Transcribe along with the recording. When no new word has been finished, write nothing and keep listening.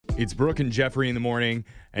It's Brooke and Jeffrey in the morning,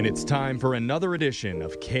 and it's time for another edition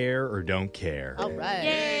of Care or Don't Care. All right.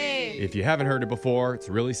 Yay! If you haven't heard it before, it's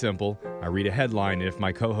really simple. I read a headline, and if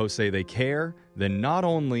my co-hosts say they care, then not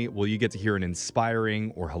only will you get to hear an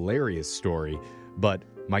inspiring or hilarious story, but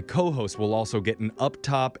my co-host will also get an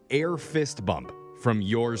up-top air fist bump from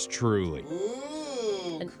yours truly.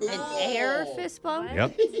 An air fist bump?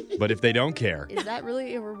 Yep. But if they don't care, Is that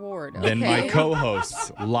really a reward? then my Okay.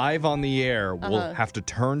 co-hosts live on the air will have to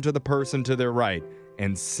turn to the person to their right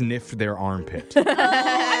and sniff their armpit.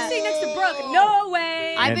 I'm sitting next to Brooke. No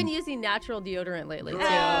way! I've And- been using natural deodorant lately, too.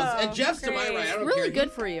 Oh, And Jeff's to my great. right. I don't Really care.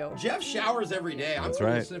 good for you. Jeff showers every day. I'm That's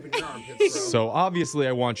totally right. sniffing your armpits, bro. So obviously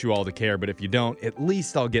I want you all to care, but if you don't, at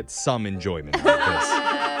least I'll get some enjoyment out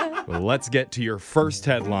of this. Well, let's get to your first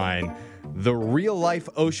headline. The real-life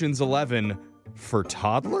Ocean's 11 for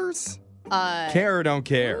toddlers? Care or don't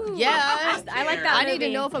care? Yeah. I like that I need to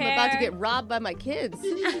movie. know if I'm about to Care. get robbed by my kids.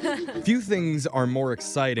 Few things are more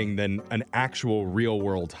exciting than an actual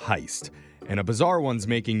real-world heist. And a bizarre one's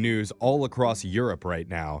making news all across Europe right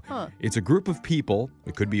now. It's a group of people,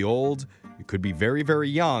 it could be old, it could be very, very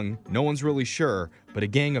young, no one's really sure, but a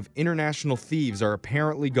gang of international thieves are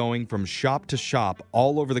apparently going from shop to shop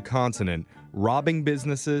all over the continent, robbing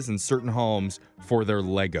businesses and certain homes for their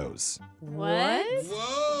Legos. What?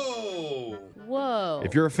 Whoa. Whoa.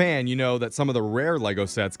 If you're a fan, you know that some of the rare Lego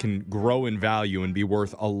sets can grow in value and be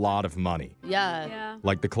worth a lot of money. Yeah. Yeah.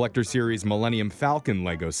 Like the Collector Series Millennium Falcon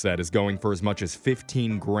Lego set is going for as much as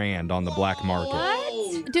 15 grand on the black market. Whoa.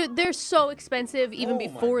 Dude, they're so expensive even Oh my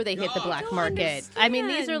before they hit the God. black Don't market. I mean,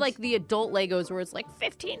 these are understand. like the adult Legos where it's like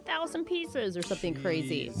 15,000 pieces or something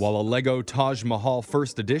crazy. While a Lego Taj Mahal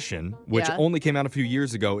First Edition, which Yeah. only came out a few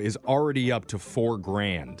years ago, is already up to 4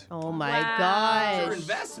 grand. Oh my Wow. Your gosh.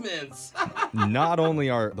 investments. Not only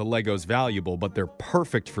are the Legos valuable, but they're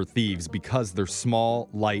perfect for thieves because they're small,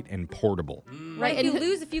 light, and portable. Right. If you And,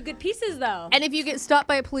 lose a few good pieces, though. and if you get stopped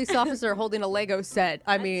by a police officer holding a Lego set,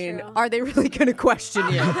 I mean, true. are they really going to question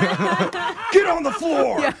you? Get on the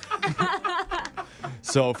floor!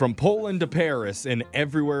 So from Poland to Paris and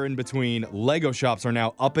everywhere in between, Lego shops are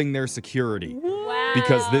now upping their security. Wow.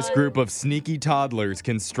 Because this group of sneaky toddlers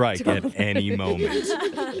can strike at any moment.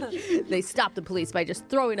 They stop the police by just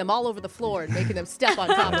throwing them all over the floor and making them step on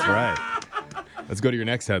top of That's them. right. Let's go to your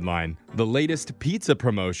next headline. The latest pizza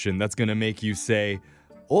promotion that's going to make you say,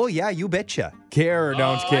 oh yeah, you betcha. Care or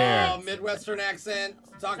don't care. Oh, Midwestern accent.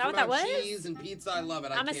 Talking that what that about was? cheese and pizza. I love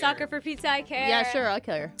it. I'm a care. sucker for pizza. I care. Yeah, sure, I'll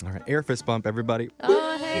care. All right, air fist bump, everybody.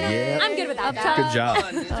 Oh, hey. Yeah. I'm good with that. Up top. Good job.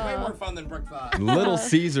 Fun. It's way more fun than Brooke thought. Little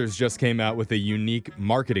Caesars just came out with a unique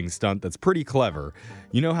marketing stunt that's pretty clever.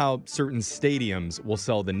 You know how certain stadiums will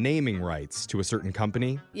sell the naming rights to a certain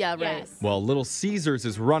company? Yeah, right. Yes. Well, Little Caesars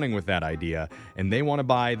is running with that idea, and they want to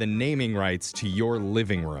buy the naming rights to your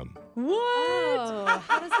living room. Oh,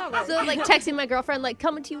 how does that work? So, like, texting my girlfriend, like,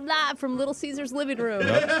 coming to you live from Little Caesar's living room.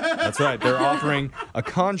 Yep, that's right. They're offering a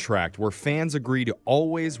contract where fans agree to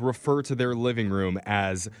always refer to their living room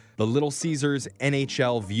as the Little Caesars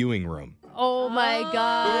NHL viewing room. Oh my Whoa,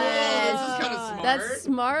 gosh. this is kind of smart. That's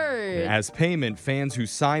smart. As payment, fans who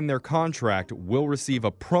sign their contract will receive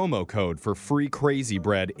a promo code for free Crazy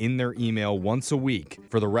Bread in their email once a week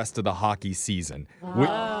for the rest of the hockey season.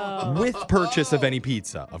 With purchase of any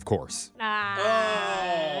pizza, of course.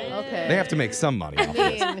 Okay. They have to make some money off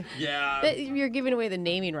this. I mean, Yeah. you're giving away the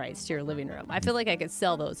naming rights to your living room. I feel like I could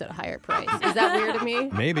sell those at a higher price. Is that weird to me?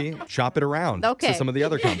 Maybe shop it around Okay. to some of the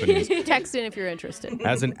other companies. Text in if you're interested.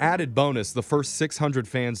 As an added bonus, the first 600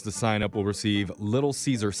 fans to sign up will receive Little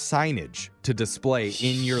Caesar signage to display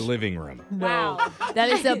in your living room. Wow. That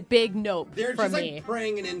is a big nope They're for just me. like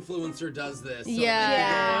praying an influencer does this. So Yeah. they can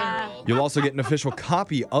Yeah. go viral. You'll also get an official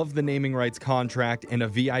copy of the naming rights contract and a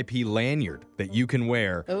VIP lanyard that you can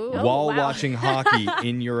wear Ooh. while wow. watching hockey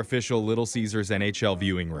in your official Little Caesars NHL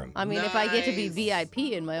viewing room. I mean, if I get to be Nice.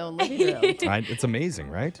 VIP in my own living room. It's amazing,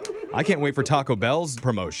 right? I can't wait for Taco Bell's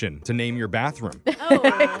promotion to name your bathroom. Oh.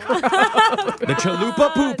 The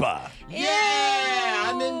Chalupa Poopa. Yeah,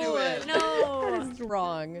 I'm into it. No. That's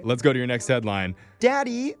wrong. Let's go to your next headline.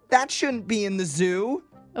 Daddy, that shouldn't be in the zoo.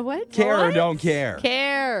 A what? Care or What? don't care.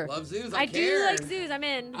 Care. Love zoos. I care. do like zoos. I'm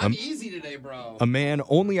in. I'm easy today, bro. A man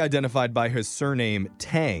only identified by his surname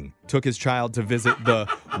Tang took his child to visit the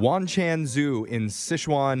Wanchan Zoo in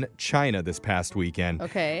Sichuan, China this past weekend.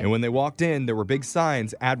 Okay. And when they walked in, there were big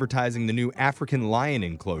signs advertising the new African lion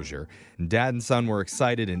enclosure. And Dad and son were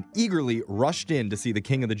excited and eagerly rushed in to see the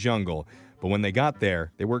king of the jungle. But when they got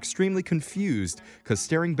there, they were extremely confused because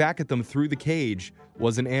staring back at them through the cage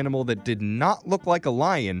was an animal that did not look like a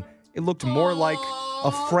lion. It looked more like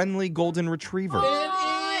a friendly golden retriever.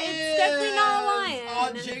 Oh, it's definitely not a lion.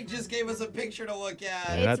 Oh, Greg just gave us a picture to look at.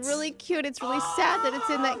 Yeah. It's That's- really cute. It's really sad that it's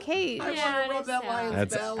in that cage. I Yeah, want to it rub is that sad. lion's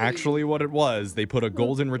That's belly. actually what it was. They put a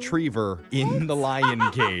golden retriever in the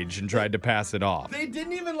lion cage and tried to pass it off. They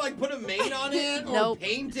didn't even put a mane on it or Nope.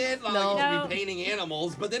 paint it. Like Nope. you should No. be painting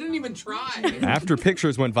animals, but they didn't even try. After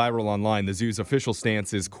pictures went viral online, the zoo's official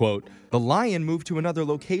stance is, quote, "The lion moved to another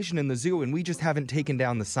location in the zoo and we just haven't taken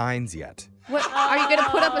down the signs yet." What, are you going to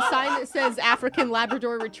put up a sign that says African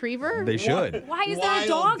Labrador Retriever? They should. Why is there a Wild.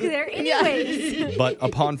 dog there anyways? But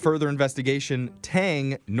upon further investigation,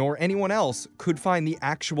 Tang nor anyone else could find the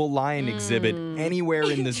actual lion exhibit anywhere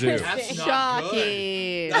in the zoo. That's not Shocking.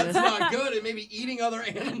 good. That's not good. It may be eating other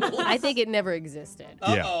animals. I think it never existed.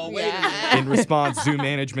 Uh-oh, wait a Yeah. minute. In response, zoo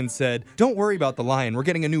management said, "Don't worry about the lion. We're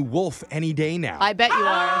getting a new wolf any day now." I bet you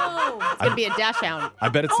are. Oh. It's going to be a dashhound. I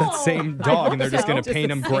bet it's that same dog, and they're just so. going to Just paint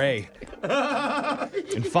the him same. gray.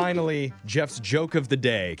 And finally, Jeff's joke of the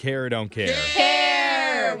day. Care or don't care?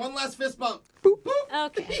 Care. One last fist bump.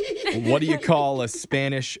 Okay. What do you call a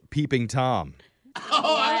Spanish peeping Tom?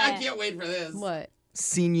 Oh, I can't wait for this. What?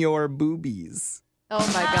 Senor Boobies. Oh,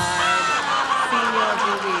 my God. Senior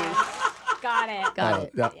boobies. Got it. Got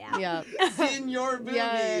it. Yeah. Yeah. Senor Boobies.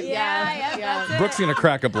 Yeah. Brooke's going to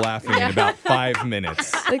crack up laughing in about 5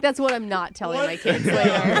 minutes. I think that's what I'm not telling my kids Yeah,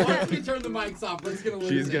 later. Once we turn the mics off, Brooke's going to lose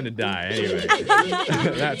She's it. going to die anyway.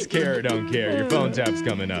 That's Care or Don't Care. Your phone tap's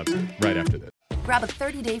coming up right after this. Grab a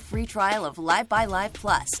 30-day free trial of Live by Live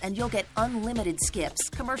Plus, and you'll get unlimited skips,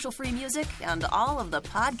 commercial-free music, and all of the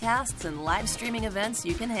podcasts and live streaming events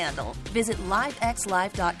you can handle. Visit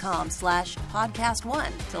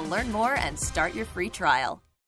livexlive.com/podcast1 to learn more and start your free trial.